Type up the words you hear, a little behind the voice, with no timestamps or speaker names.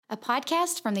a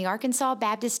podcast from the Arkansas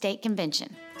Baptist State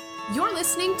Convention. You're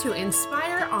listening to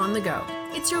Inspire on the Go.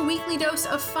 It's your weekly dose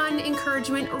of fun,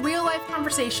 encouragement, real-life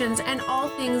conversations, and all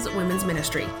things women's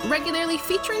ministry. Regularly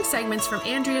featuring segments from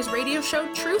Andrea's radio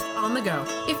show, Truth on the Go.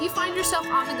 If you find yourself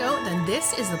on the go, then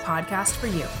this is the podcast for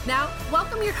you. Now,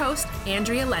 welcome your host,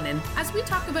 Andrea Lennon, as we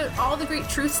talk about all the great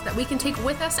truths that we can take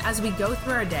with us as we go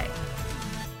through our day.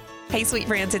 Hey, sweet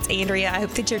friends, it's Andrea. I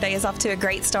hope that your day is off to a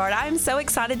great start. I'm so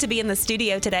excited to be in the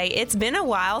studio today. It's been a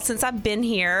while since I've been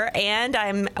here, and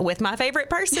I'm with my favorite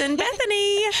person,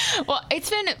 Bethany. Well, it's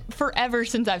been forever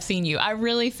since I've seen you. I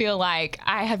really feel like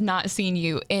I have not seen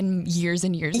you in years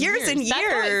and years and years. Years and years.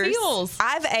 That's how it feels.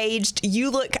 I've aged. You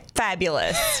look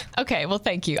fabulous. Okay, well,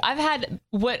 thank you. I've had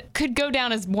what could go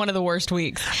down as one of the worst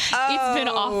weeks. Oh. It's been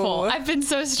awful. I've been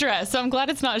so stressed, so I'm glad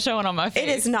it's not showing on my face. It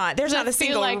is not. There's not a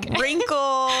single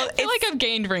wrinkle. I feel like I've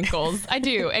gained wrinkles. I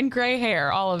do. And gray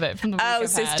hair, all of it from the week I've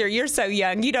sister, had. You're so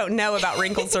young. You don't know about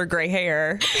wrinkles or gray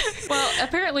hair. Well,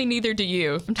 apparently neither do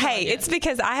you. Hey, it's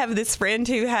because I have this friend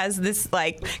who has this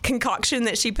concoction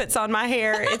that she puts on my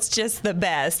hair. It's just the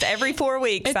best. Every 4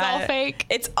 weeks. It's all fake?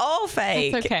 It's all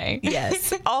fake. It's okay.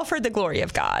 Yes. All for the glory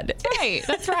of God. Right.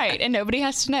 That's right. And nobody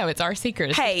has to know. It's our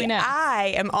secret. Hey, we know.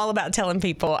 I am all about telling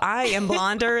people I am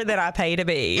blonder than I pay to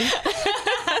be.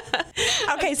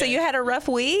 Okay, so you had a rough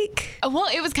week? Well,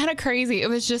 it was kind of crazy. It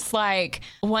was just like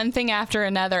one thing after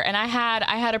another. And I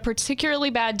had a particularly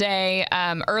bad day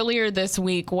earlier this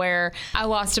week where I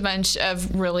lost a bunch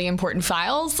of really important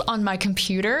files on my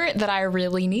computer that I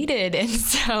really needed. And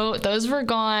so those were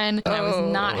gone. And I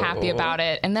was not happy about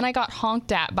it. And then I got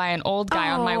honked at by an old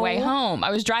guy on my way home. I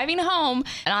was driving home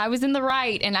and I was in the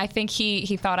right. And I think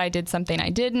he thought I did something I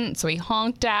didn't. So he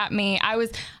honked at me. I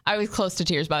was close to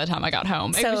tears by the time I got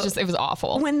home. It was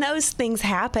awful. When those things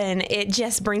happen, it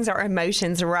just brings our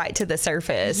emotions right to the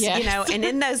surface, yes. You know, and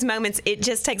in those moments, it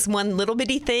just takes one little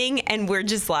bitty thing and we're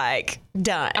just like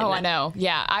done. Oh, I know.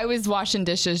 Yeah. I was washing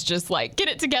dishes just like, get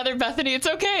it together, Bethany. It's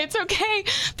okay. It's okay.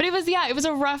 But it was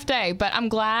a rough day, but I'm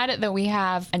glad that we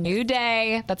have a new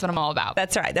day. That's what I'm all about.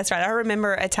 That's right. I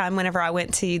remember a time whenever I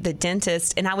went to the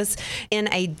dentist and I was in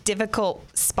a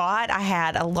difficult spot. I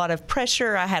had a lot of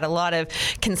pressure. I had a lot of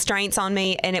constraints on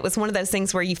me. And it was one of those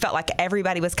things where you felt like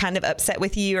everybody was kind of upset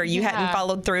with you or you hadn't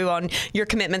followed through on your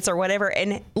commitments or whatever.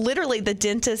 And literally the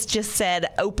dentist just said,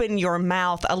 open your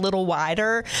mouth a little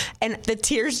wider. And the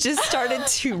tears just started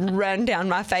to run down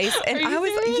my face. And I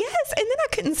was, yes. And then I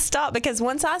couldn't stop because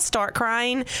once I start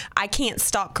crying, I can't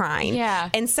stop crying. Yeah.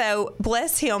 And so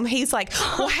bless him, he's like,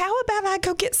 well, how about I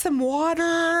go get some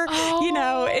water? You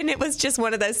know, and it was just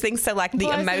one of those things. So like the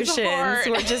emotions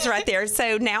were just right there.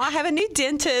 So now I have a new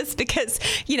dentist because,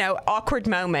 you know, awkward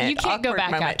moment. You can't go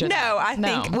back after that. No, I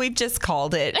think we've just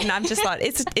called it. And I've just thought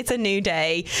it's a new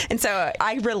day. And so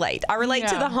I relate. I relate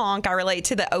to the honk. I relate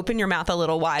to the open your mouth a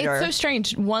little wider. It's so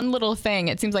strange. One little thing,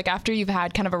 it seems like after you've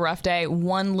had kind of a rough day,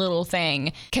 one little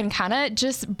thing can kind of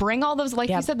just bring all those, like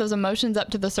you said, those emotions up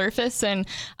to the surface. And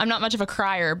I'm not much of a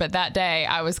crier, but that day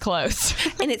I was close.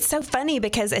 And it's so funny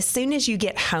because as soon as you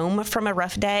get home from a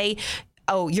rough day,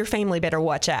 your family better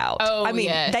watch out. I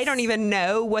mean, they don't even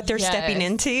know what they're stepping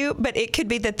into, but it could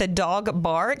be that the dog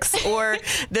barks or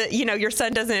your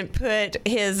son doesn't put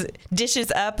his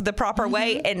dishes up the proper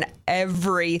way and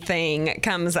everything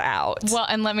comes out. Well,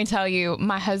 and let me tell you,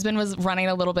 my husband was running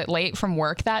a little bit late from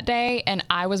work that day and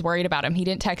I was worried about him. He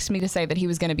didn't text me to say that he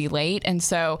was going to be late. And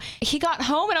so he got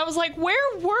home and I was like,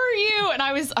 where were you? And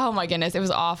I was, oh my goodness, it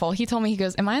was awful. He told me, he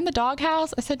goes, am I in the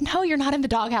doghouse? I said, no, you're not in the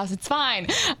doghouse. It's fine.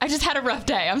 I just had a rough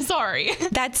day. I'm sorry.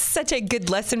 That's such a good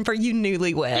lesson for you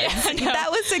newlyweds. Yeah, that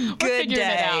was a good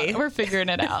day. We're figuring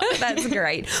it out. That's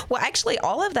great. Well, actually,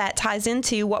 all of that ties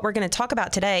into what we're going to talk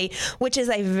about today, which is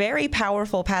a very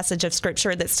powerful passage of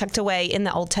scripture that's tucked away in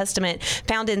the Old Testament,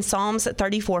 found in Psalms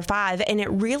 34:5. And it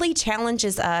really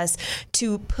challenges us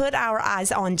to put our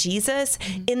eyes on Jesus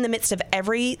in the midst of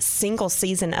every single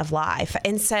season of life.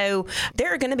 And so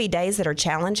there are going to be days that are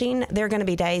challenging. There are going to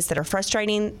be days that are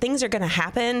frustrating. Things are going to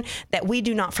happen that we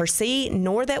do not foresee,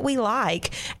 nor that we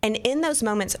like. And in those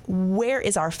moments, where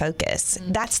is our focus?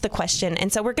 That's the question.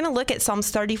 And so we're going to look at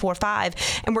Psalms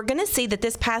 34:5, and we're going to see that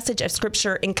this passage of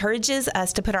scripture encourages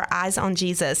us to put our eyes on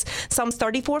Jesus. Psalms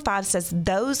 34:5 says,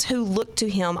 those who look to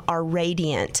him are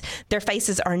radiant. Their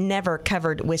faces are never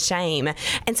covered with shame.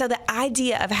 And so the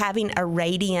idea of having a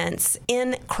radiance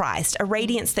in Christ, a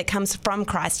radiance that comes from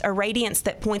Christ, a radiance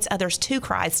that points others to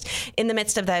Christ in the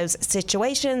midst of those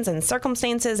situations and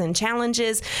circumstances and challenges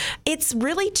challenges. It's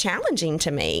really challenging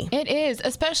to me. It is,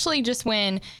 especially just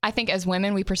when I think as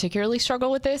women, we particularly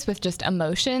struggle with this, with just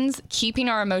emotions, keeping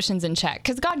our emotions in check.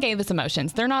 Because God gave us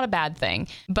emotions. They're not a bad thing.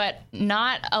 But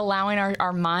not allowing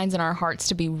our minds and our hearts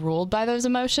to be ruled by those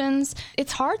emotions,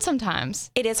 it's hard sometimes.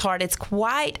 It is hard. It's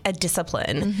quite a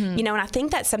discipline. And I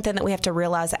think that's something that we have to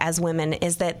realize as women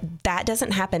is that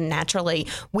doesn't happen naturally.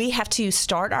 We have to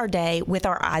start our day with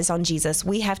our eyes on Jesus.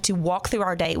 We have to walk through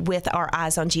our day with our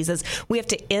eyes on Jesus. We have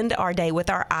to end our day with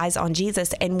our eyes on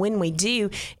Jesus. And when we do,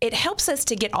 it helps us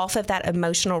to get off of that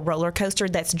emotional roller coaster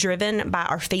that's driven by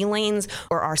our feelings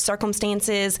or our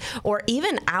circumstances or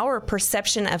even our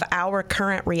perception of our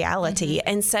current reality.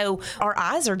 And so our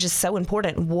eyes are just so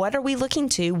important. What are we looking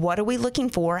to? What are we looking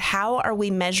for? How are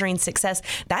we measuring success?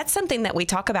 That's something that we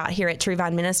talk about here at True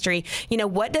Vine Ministry.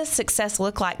 What does success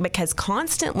look like? Because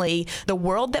constantly the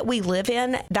world that we live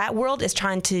in, that world is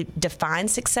trying to define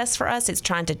success for us. It's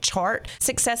trying to chart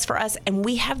success for us. And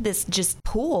we have this just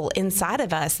pull inside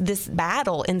of us, this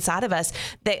battle inside of us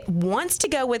that wants to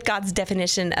go with God's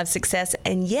definition of success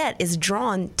and yet is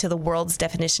drawn to the world's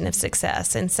definition of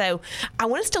success. And so I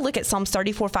want us to look at Psalms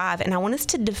 34:5 and I want us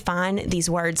to define these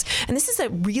words. And this is a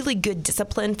really good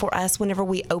discipline for us whenever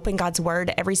we open God's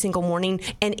word every single morning.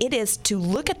 And it is to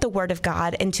look at the word of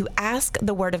God and to ask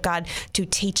the word of God to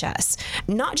teach us,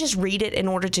 not just read it in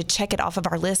order to check it off of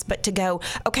our list, but to go,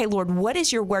 okay, Lord, what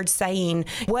is your word saying?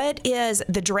 What is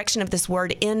the direction of this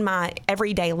word in my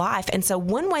everyday life? And so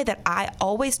one way that I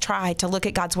always try to look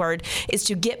at God's word is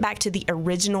to get back to the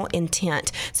original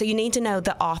intent. So you need to know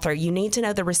the author, you need to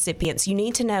know the recipients, you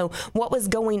need to know what was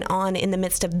going on in the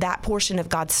midst of that portion of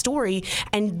God's story.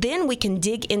 And then we can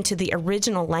dig into the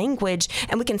original language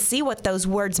and we can see what those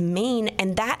words mean.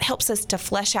 And that helps us to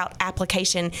flesh out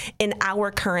application in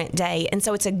our current day. And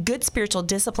so it's a good spiritual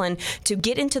discipline to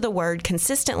get into the word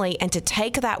consistently and to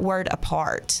take that word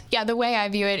apart. Yeah, the way I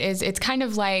view it is it's kind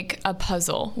of like a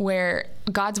puzzle where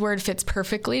God's word fits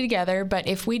perfectly together, but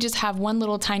if we just have one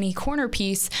little tiny corner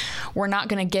piece, we're not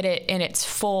going to get it in its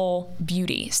full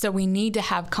beauty. So we need to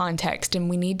have context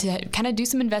and we need to kind of do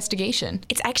some investigation.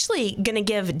 It's actually going to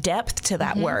give depth to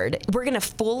that word. We're going to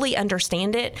fully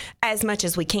understand it as much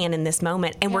as we can in this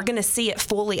moment, and we're going to see it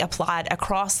fully applied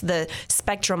across the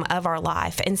spectrum of our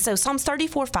life. And so Psalms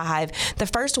 34:5, the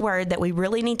first word that we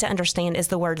really need to understand is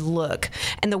the word look.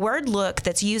 And the word look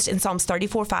that's used in Psalms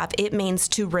 34:5, it means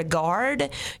to regard,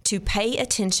 to pay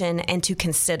attention, and to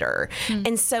consider.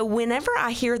 And so whenever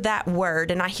I hear that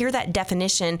word and I hear that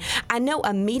definition, I know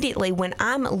immediately when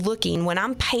I'm looking, when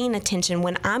I'm paying attention,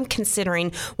 when I'm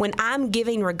considering, when I'm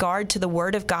giving regard to the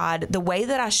word of God the way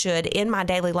that I should in my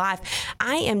daily life,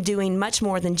 I am doing much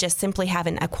more than just simply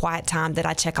having a quiet time that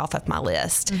I check off of my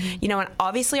list. And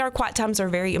obviously our quiet times are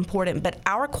very important, but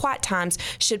our quiet times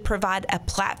should provide a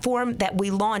platform that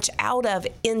we launch out of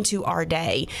into our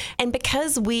day. And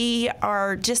because we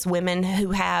are just women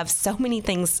who have so many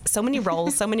things, so many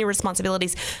roles, so many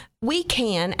responsibilities, we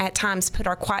can at times put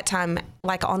our quiet time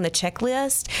like on the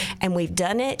checklist, and we've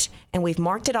done it and we've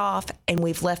marked it off and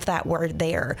we've left that word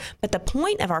there. But the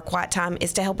point of our quiet time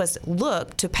is to help us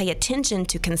look, to pay attention,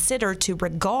 to consider, to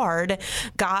regard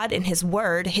God and his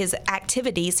word, his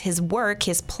activities, his work,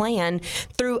 his plan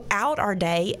throughout our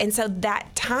day. And so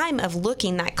that time of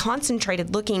looking, that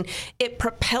concentrated looking, it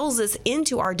propels us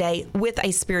into our day with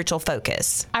a spiritual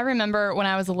focus. I remember when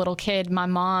I was a little kid, my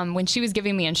mom, when she was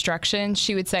giving me instructions,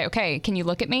 she would say, okay, can you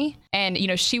look at me? And,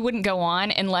 she wouldn't go on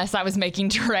unless I was making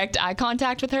direct eye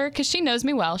contact with her because she knows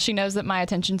me well. She knows that my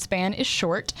attention span is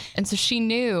short. And so she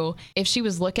knew if she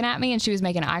was looking at me and she was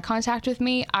making eye contact with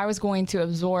me, I was going to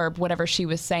absorb whatever she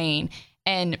was saying.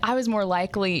 And I was more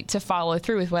likely to follow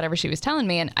through with whatever she was telling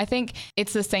me. And I think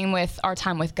it's the same with our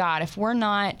time with God. If we're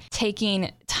not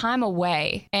taking time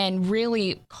away and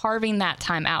really carving that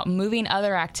time out, moving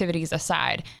other activities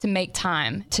aside to make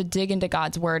time to dig into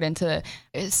God's word and to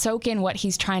soak in what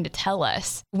he's trying to tell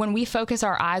us, when we focus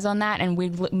our eyes on that and we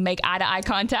make eye-to-eye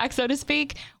contact, so to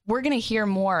speak, we're going to hear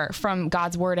more from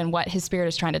God's word and what his spirit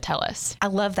is trying to tell us. I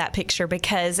love that picture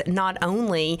because not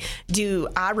only do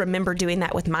I remember doing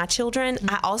that with my children,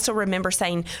 I also remember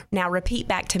saying, now repeat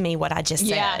back to me what I just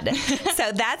said.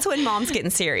 So that's when mom's getting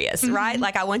serious, right?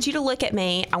 Like, I want you to look at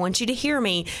me, I want you to hear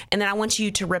me, and then I want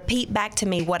you to repeat back to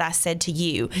me what I said to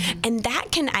you. And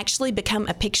that can actually become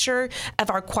a picture of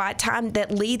our quiet time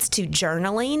that leads to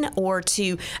journaling or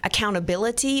to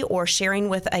accountability or sharing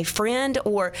with a friend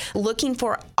or looking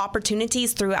for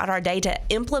opportunities throughout our day to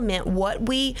implement what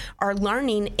we are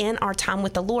learning in our time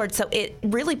with the Lord. So it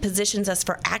really positions us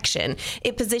for action.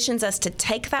 It positions us to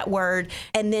take that word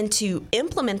and then to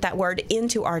implement that word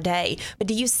into our day. But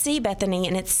do you see, Bethany,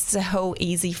 and it's so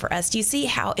easy for us, do you see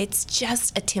how it's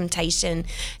just a temptation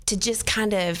to just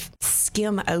kind of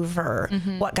skim over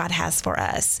what God has for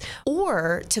us,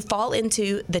 or to fall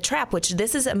into the trap, which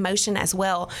this is emotion as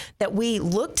well, that we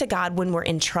look to God when we're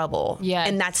in trouble. Yes.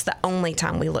 And that's the only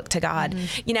time we look to God.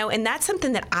 You know, and that's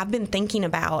something that I've been thinking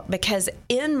about, because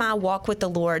in my walk with the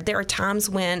Lord, there are times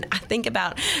when I think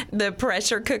about the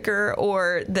pressure cooker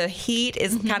or the heat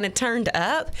is kind of turned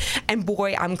up, and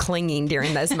boy, I'm clinging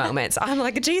during those moments. I'm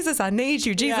like, Jesus, I need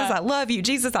you. Jesus, I love you.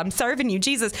 Jesus, I'm serving you.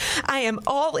 Jesus, I am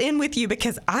all in with you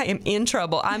because I am in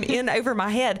trouble. I'm in over my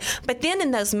head. But then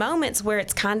in those moments where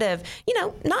it's kind of, you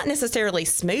know, not necessarily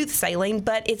smooth sailing,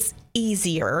 but it's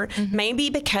easier, maybe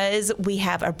because we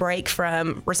have a break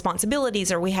from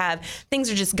responsibilities or we have things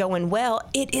are just going well,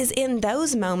 it is in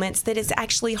those moments that it's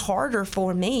actually harder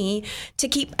for me to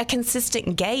keep a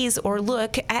consistent gaze or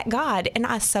look at God. And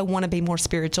I so want to be more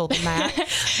spiritual than that.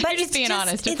 But just being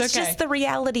honest, it's okay. just the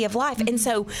reality of life. And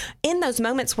so in those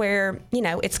moments where, you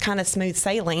know, it's kind of smooth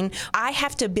sailing, I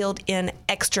have to build in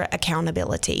extra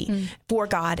accountability for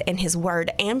God and His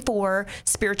Word and for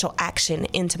spiritual action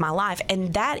into my life.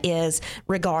 And that is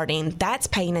that's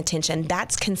paying attention.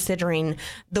 That's considering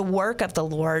the work of the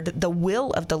Lord, the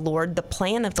will of the Lord, the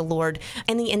plan of the Lord,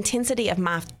 and the intensity of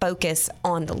my focus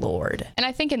on the Lord. And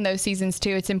I think in those seasons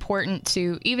too, it's important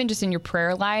to, even just in your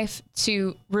prayer life,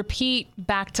 to repeat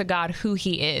back to God who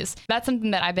He is. That's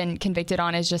something that I've been convicted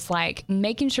on, is just like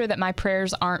making sure that my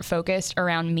prayers aren't focused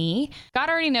around me. God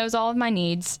already knows all of my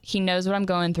needs. He knows what I'm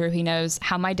going through. He knows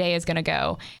how my day is going to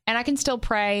go. And I can still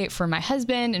pray for my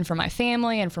husband and for my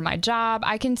family and for my job.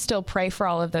 I can still pray for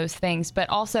all of those things, but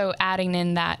also adding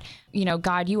in that, you know,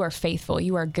 God, you are faithful,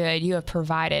 you are good, you have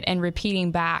provided, and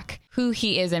repeating back who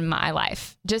He is in my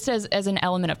life, just as an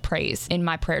element of praise in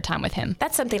my prayer time with Him.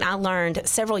 That's something I learned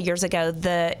several years ago,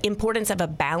 the importance of a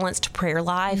balanced prayer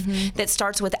life that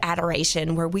starts with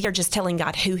adoration, where we are just telling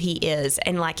God who He is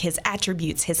and like His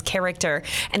attributes, His character.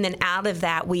 And then out of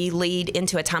that, we lead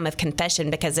into a time of confession,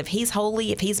 because if He's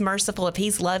holy, if He's merciful, if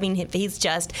He's loving, if He's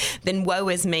just, then woe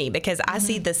is me, because I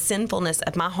see the sinfulness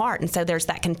of my heart. And so there's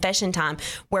that confession time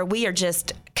where we are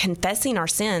just confessing our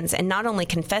sins, and not only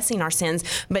confessing our sins,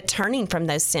 but turning from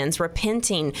those sins,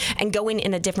 repenting, and going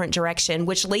in a different direction,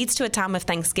 which leads to a time of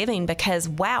thanksgiving, because,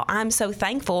 wow, I'm so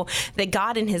thankful that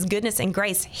God in His goodness and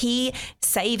grace, He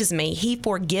saves me, He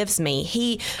forgives me,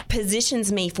 He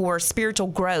positions me for spiritual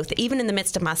growth, even in the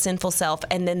midst of my sinful self.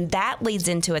 And then that leads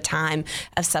into a time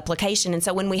of supplication. And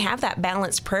so when we have that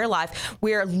balanced prayer life,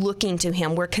 we're looking to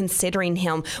Him, we're considering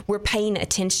Him, we're paying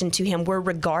attention to Him, we're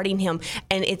regarding Him,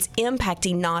 and it's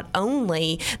impacting not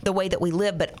only the way that we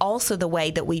live, but also the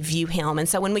way that we view Him. And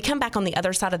so when we come back on the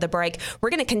other side of the break, we're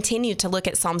going to continue to look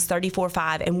at Psalms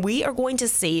 34:5, and we are going to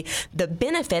see the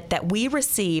benefit that we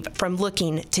receive from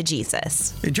looking to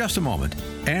Jesus. In just a moment,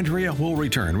 Andrea will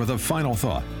return with a final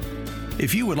thought.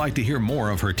 If you would like to hear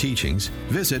more of her teachings,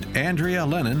 visit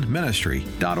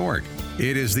AndreaLennonMinistry.org.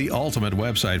 It is the ultimate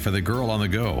website for the girl on the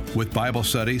go, with Bible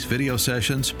studies, video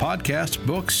sessions, podcasts,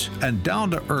 books, and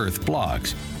down-to-earth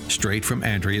blogs straight from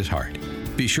Andrea's heart.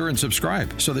 Be sure and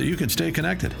subscribe so that you can stay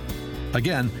connected.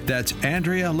 Again, that's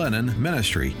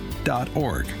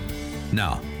AndreaLennonMinistry.org.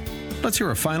 Now, let's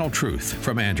hear a final truth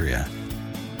from Andrea.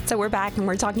 So we're back and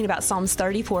we're talking about Psalms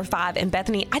 34:5. And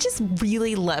Bethany, I just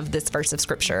really love this verse of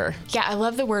scripture. Yeah, I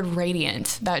love the word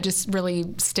radiant. That just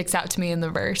really sticks out to me in the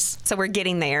verse. So we're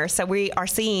getting there. So we are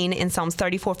seeing in Psalms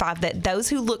 34:5 that those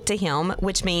who look to Him,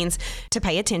 which means to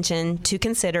pay attention, to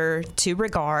consider, to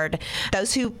regard,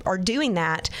 those who are doing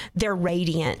that, they're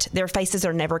radiant. Their faces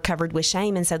are never covered with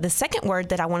shame. And so the second word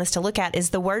that I want us to look at is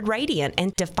the word radiant,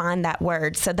 and define that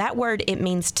word. So that word, it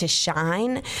means to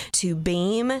shine, to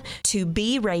beam, to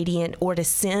be radiant, or to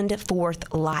send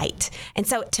forth light. And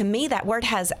so to me, that word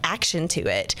has action to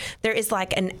it. There is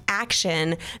like an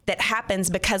action that happens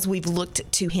because we've looked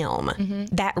to Him.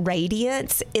 That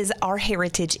radiance is our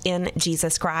heritage in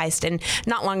Jesus Christ. And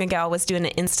not long ago, I was doing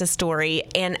an Insta story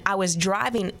and I was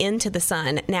driving into the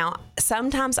sun. Now,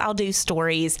 sometimes I'll do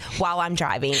stories while I'm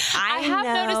driving. I have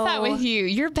noticed that with you.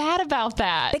 You're bad about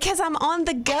that. Because I'm on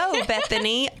the go,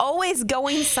 Bethany, always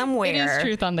going somewhere. It is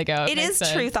truth on the go. It is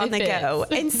truth on the go.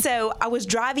 And so I was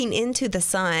driving into the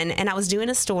sun and I was doing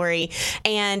a story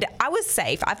and I was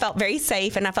safe. I felt very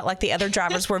safe and I felt like the other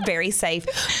drivers were very safe.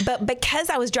 But because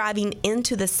I was driving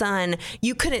into the sun,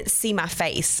 you couldn't see my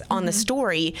face on the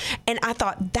story. And I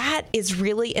thought that is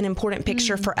really an important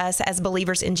picture for us as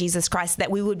believers in Jesus Christ,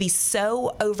 that we would be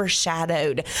so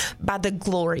overshadowed by the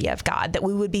glory of God, that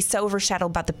we would be so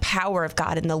overshadowed by the power of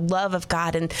God and the love of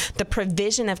God and the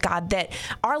provision of God, that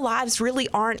our lives really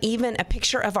aren't even a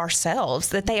picture of ourselves,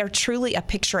 that they are truly a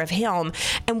picture of Him.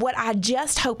 And what I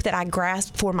just hope that I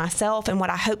grasp for myself and what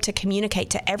I hope to communicate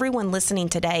to everyone listening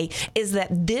today is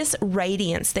that this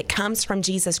radiance that comes from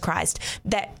Jesus Christ,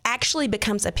 that actually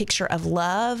becomes a picture of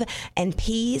love and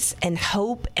peace and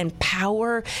hope and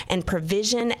power and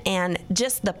provision and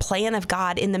just the plan of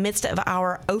God in the midst of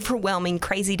our overwhelming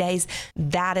crazy days,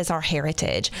 that is our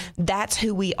heritage. That's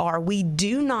who we are. We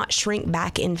do not shrink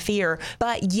back in fear,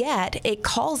 but yet it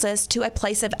calls us to a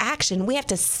place of action. We have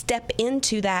to step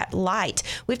into that light.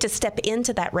 We have to step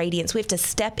into that radiance. We have to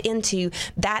step into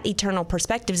that eternal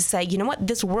perspective to say, you know what,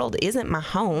 this world isn't my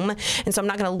home, and so I'm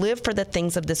not going to live for the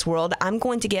things of this world. I'm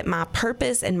going to get my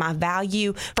purpose and my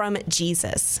value from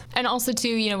Jesus. And also, too,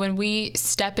 you know, when we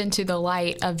step into the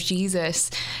light of Jesus,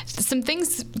 some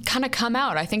things kind of come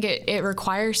out. I think it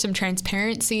requires some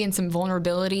transparency and some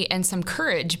vulnerability and some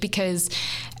courage because,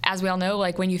 as we all know,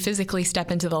 like when you physically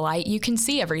step into the light, you can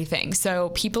see everything. So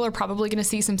people are probably going to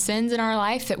see some sins in our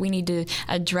life that we need to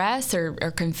address or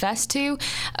confess to.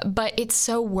 But it's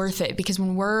so worth it because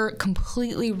when we're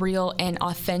completely real and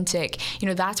authentic, you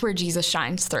know, that's where Jesus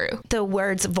shines through. The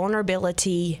words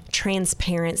vulnerability,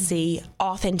 transparency,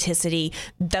 authenticity,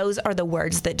 those are the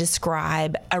words that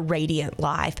describe a radiant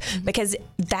life because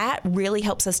that really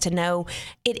helps us to know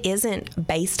it isn't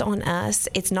based on us.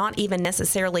 It's not even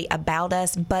necessarily about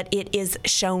us, but it is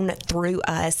shown through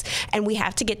us. And we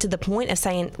have to get to the point of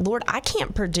saying, Lord, I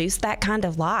can't produce that kind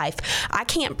of life. I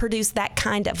can't produce that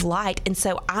kind of light. And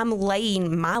so I'm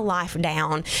laying my life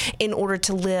down in order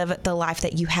to live the life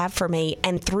that you have for me.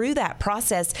 And through that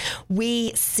process,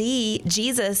 we see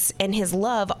Jesus and his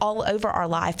love all over our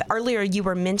life. Earlier, you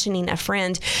were mentioning a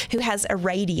friend who has a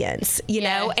radiance, you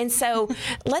know? And so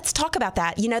let's talk about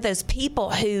that. You know, those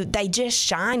people who they just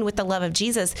shine with the love of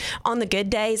Jesus on the good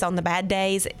days, on the bad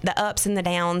days, the ups and the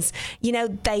downs, you know,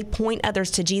 they point others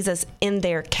to Jesus in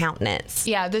their countenance.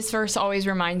 Yeah, this verse always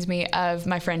reminds me of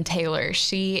my friend Taylor.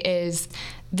 She is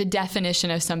the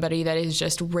definition of somebody that is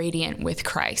just radiant with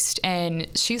Christ. And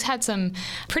she's had some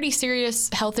pretty serious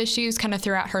health issues kind of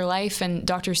throughout her life, and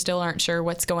doctors still aren't sure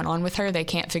what's going on with her. They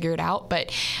can't figure it out.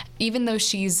 But even though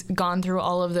she's gone through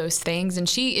all of those things, and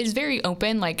she is very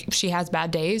open, like she has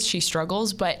bad days, she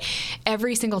struggles, but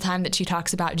every single time that she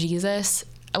talks about Jesus,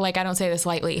 like, I don't say this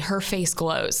lightly, her face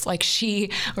glows. Like,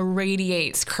 she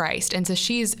radiates Christ. And so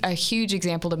she's a huge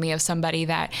example to me of somebody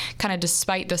that kind of,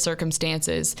 despite the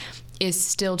circumstances, is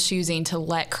still choosing to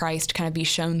let Christ kind of be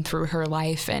shown through her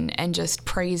life and just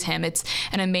praise him. It's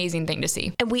an amazing thing to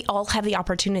see. And we all have the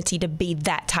opportunity to be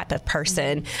that type of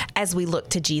person as we look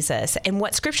to Jesus. And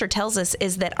what Scripture tells us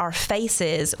is that our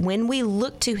faces, when we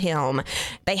look to him,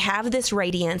 they have this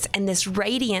radiance, and this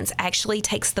radiance actually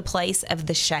takes the place of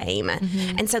the shame.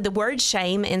 And so the word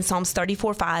shame in Psalms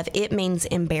 34:5, it means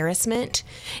embarrassment.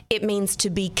 It means to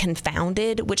be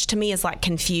confounded, which to me is like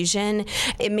confusion.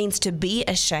 It means to be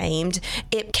ashamed.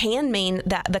 It can mean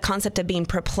that the concept of being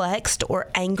perplexed or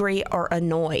angry or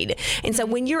annoyed. And so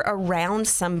when you're around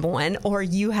someone, or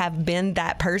you have been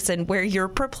that person where you're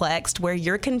perplexed, where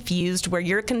you're confused, where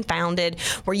you're confounded,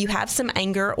 where you have some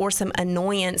anger or some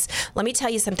annoyance, let me tell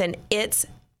you something, it's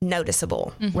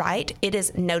noticeable, right? It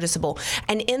is noticeable.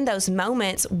 And in those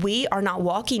moments, we are not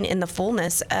walking in the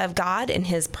fullness of God and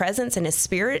his presence and his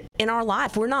spirit in our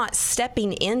life. We're not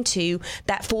stepping into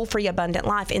that full, free, abundant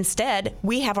life. Instead,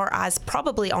 we have our eyes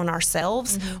probably on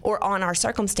ourselves or on our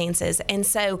circumstances. And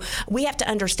so we have to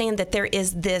understand that there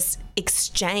is this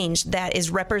exchange that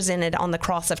is represented on the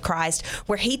cross of Christ,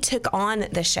 where he took on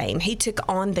the shame, he took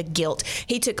on the guilt,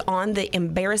 he took on the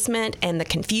embarrassment and the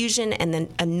confusion and the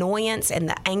annoyance and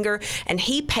the anger, and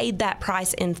he paid that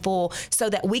price in full so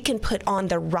that we can put on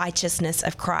the righteousness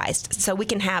of Christ, so we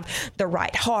can have the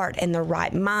right heart and the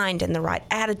right mind and the right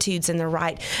attitudes and the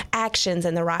right actions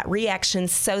and the right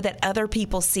reactions, so that other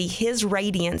people see his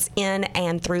radiance in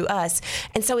and through us.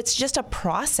 And so it's just a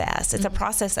process. It's a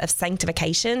process of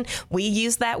sanctification. We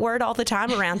use that word all the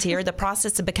time around here, the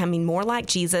process of becoming more like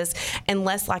Jesus and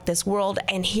less like this world.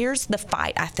 And here's the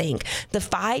fight, I think. The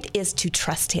fight is to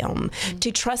trust him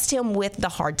with the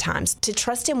heart hard times, to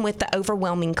trust him with the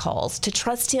overwhelming calls, to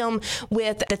trust him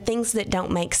with the things that don't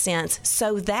make sense,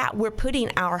 so that we're putting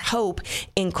our hope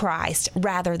in Christ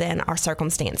rather than our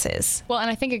circumstances. Well, and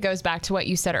I think it goes back to what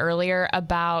you said earlier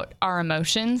about our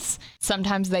emotions.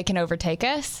 Sometimes they can overtake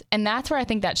us. And that's where I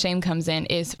think that shame comes in,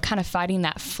 is kind of fighting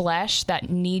that flesh,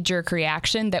 that knee-jerk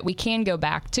reaction that we can go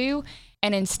back to,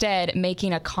 and instead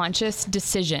making a conscious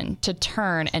decision to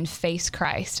turn and face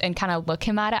Christ and kind of look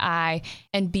him eye to eye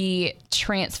and be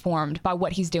transformed by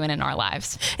what he's doing in our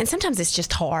lives. And sometimes it's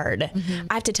just hard. Mm-hmm.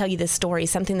 I have to tell you this story,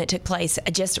 something that took place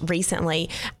just recently.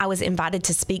 I was invited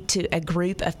to speak to a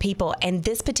group of people, and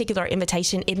this particular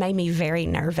invitation, it made me very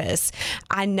nervous.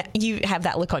 You have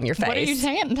that look on your face. What are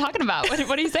you talking about? What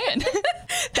are you saying?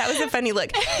 That was a funny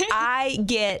look. I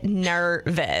get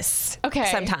nervous.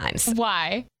 Okay. Sometimes.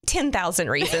 Why? 10,000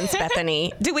 reasons,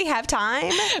 Bethany. Do we have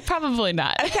time? Probably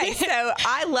not. Okay, so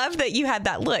I love that you had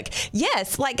that look.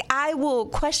 Yes, like I will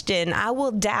question, I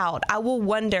will doubt, I will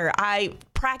wonder, I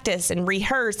practice and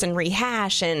rehearse and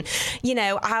rehash, and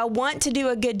I want to do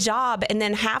a good job, and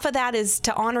then half of that is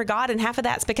to honor God and half of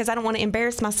that's because I don't want to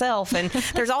embarrass myself, and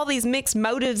there's all these mixed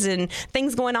motives and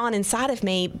things going on inside of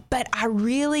me. But I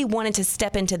really wanted to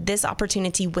step into this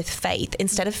opportunity with faith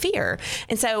instead of fear,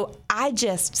 and so I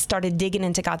just started digging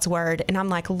into God's word, and I'm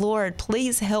like, Lord,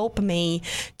 please help me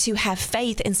to have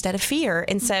faith instead of fear.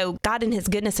 And so God, in his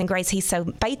goodness and grace, he's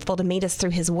so faithful to meet us through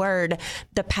his word.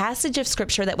 The passage of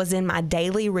scripture that was in my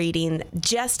daily reading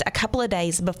just a couple of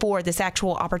days before this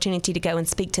actual opportunity to go and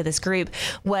speak to this group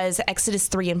was Exodus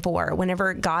 3 and 4.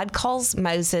 Whenever God calls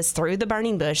Moses through the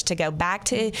burning bush to go back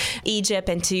to Egypt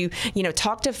and to,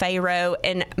 talk to Pharaoh,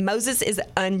 and Moses is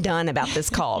undone about this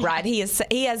call, right? He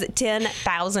has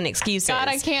 10,000 excuses. God,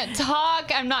 I can't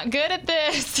talk. I'm not good at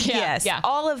this. Yes,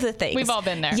 all of the things. We've all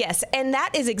been there. Yes, and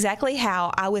that is exactly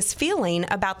how I was feeling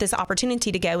about this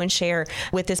opportunity to go and share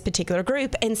with this particular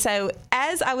group. And so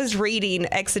as I was reading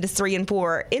Exodus 3 and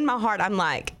 4, in my heart, I'm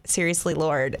like, seriously,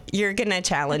 Lord, you're going to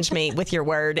challenge me with your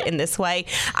word in this way.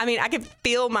 I mean, I could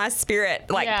feel my spirit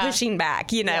pushing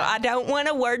back. I don't want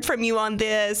a word from you on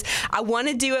this. I want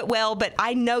to do it well, but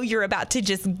I know you're about to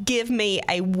just give me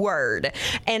a word.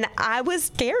 And I was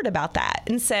scared about that.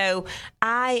 And so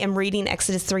I am reading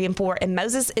Exodus 3 and 4, and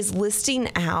Moses is listing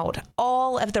out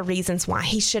all of the reasons why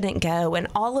he shouldn't go and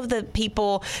all of the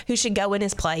people who should go in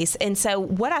his place. And so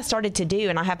what I started to do,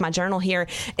 and I have my journal here,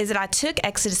 is that I took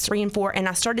Exodus 3 and 4 and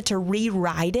I started to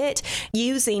rewrite it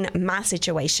using my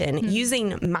situation,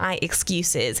 using my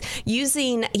excuses,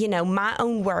 using, my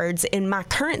own words in my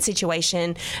current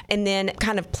situation, and then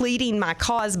kind of pleading my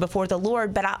cause before the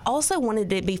Lord. But I also wanted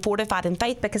to be fortified in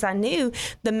faith because I knew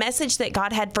the message that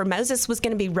God had for Moses was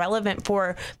going to be relevant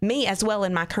for me as well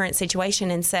in my current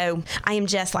situation. And so I am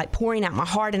just like pouring out my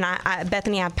heart, and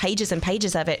Bethany, I have pages and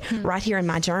pages of it right here in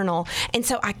my journal. And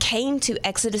so I came to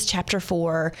Exodus chapter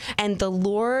 4, and the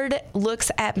Lord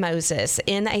looks at Moses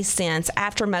in a sense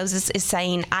after Moses is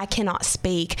saying, I cannot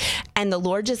speak. And the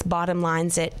Lord just bottom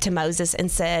lines it to Moses and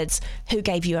says, who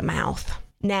gave you a mouth?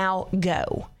 Now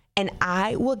go, and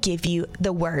I will give you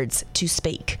the words to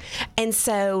speak. And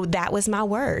so that was my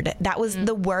word. That was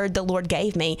the word the Lord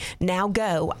gave me. Now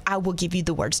go, I will give you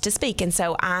the words to speak. And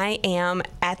so I am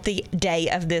at the day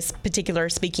of this particular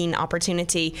speaking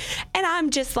opportunity, and I'm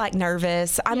just like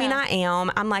nervous. I mean, I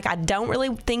am. I'm like, I don't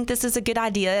really think this is a good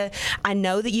idea. I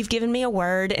know that you've given me a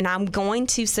word, and I'm going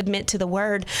to submit to the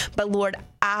word, but Lord,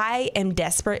 I am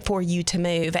desperate for you to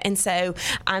move. And so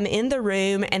I'm in the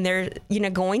room, and they're,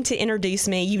 going to introduce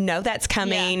me. That's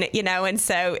coming, and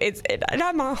so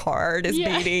and my heart is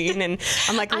beating, and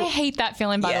I'm like, I hate that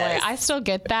feeling, by the way. I still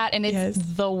get that, and it's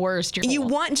the worst. You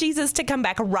want Jesus to come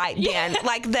back right then,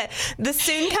 like the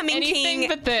soon coming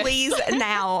King. Please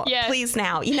now, please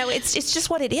now. It's just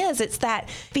what it is. It's that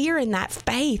fear and that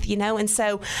faith, And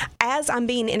so as I'm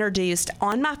being introduced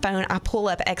on my phone, I pull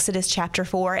up Exodus chapter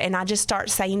 4, and I just start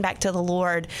saying back to the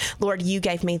Lord, Lord, you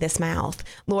gave me this mouth.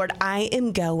 Lord, I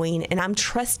am going, and I'm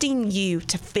trusting you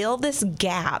to fill this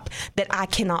gap that I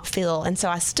cannot fill. And so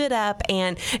I stood up,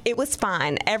 and it was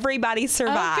fine. Everybody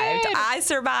survived. I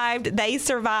survived. They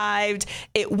survived.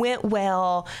 It went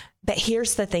well. But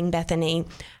here's the thing, Bethany.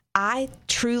 I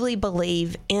truly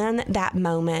believe in that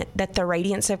moment that the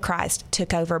radiance of Christ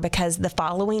took over, because the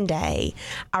following day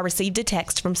I received a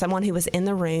text from someone who was in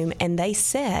the room, and they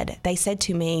said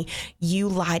to me, you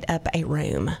light up a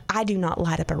room. I do not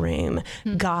light up a room.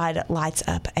 God lights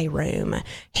up a room.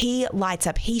 He lights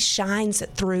up. He shines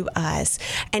through us,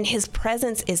 and his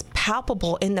presence is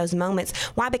palpable in those moments.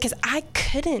 Why? Because I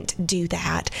couldn't do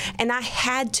that, and I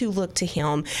had to look to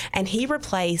him, and he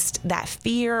replaced that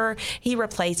fear. He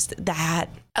replaced experienced that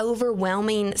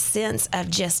overwhelming sense of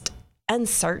just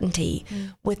uncertainty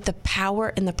with the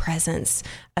power and the presence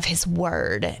of his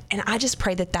word. And I just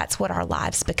pray that that's what our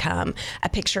lives become, a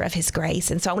picture of his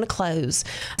grace. And so I want to close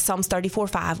Psalms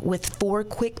 34:5 with 4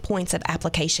 quick points of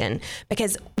application,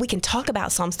 because we can talk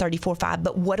about Psalms 34:5,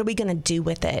 but what are we going to do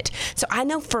with it? So I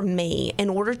know for me, in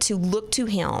order to look to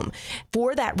him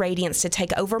for that radiance to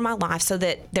take over my life, so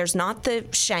that there's not the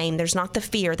shame, there's not the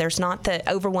fear, there's not the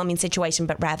overwhelming situation,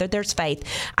 but rather there's faith,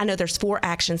 I know there's 4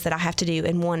 actions that I have to do.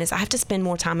 And one is I have to spend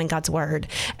more time in God's word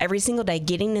every single day,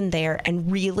 getting in there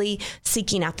and really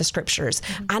seeking out the scriptures.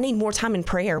 I need more time in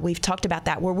prayer. We've talked about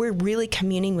that, where we're really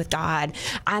communing with God.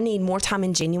 I need more time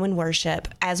in genuine worship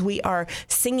as we are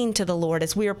singing to the Lord,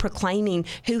 as we are proclaiming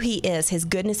who he is, his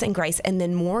goodness and grace, and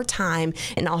then more time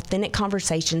in authentic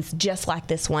conversations just like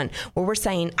this one, where we're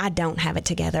saying, I don't have it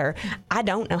together. I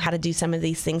don't know how to do some of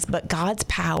these things, but God's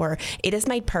power, it is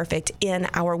made perfect in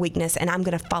our weakness, and I'm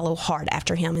going to follow hard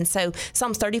after him. And so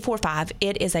Psalms 34:5,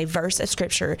 it is a verse of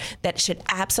scripture that should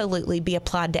absolutely be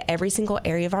applied to every single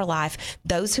area of our life.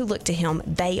 Those who look to him,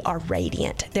 they are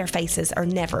radiant. Their faces are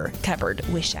never covered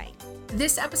with shame.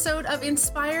 This episode of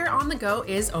Inspire on the Go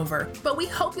is over, but we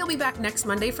hope you'll be back next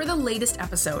Monday for the latest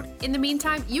episode. In the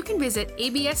meantime, you can visit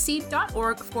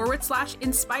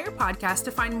absc.org/Inspire podcast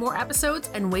to find more episodes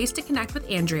and ways to connect with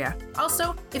Andrea.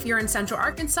 Also, if you're in Central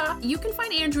Arkansas, you can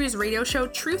find Andrea's radio show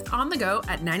Truth on the Go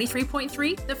at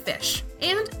 93.3 The Fish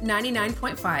and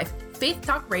 99.5 Faith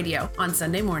Talk Radio on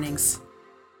Sunday mornings.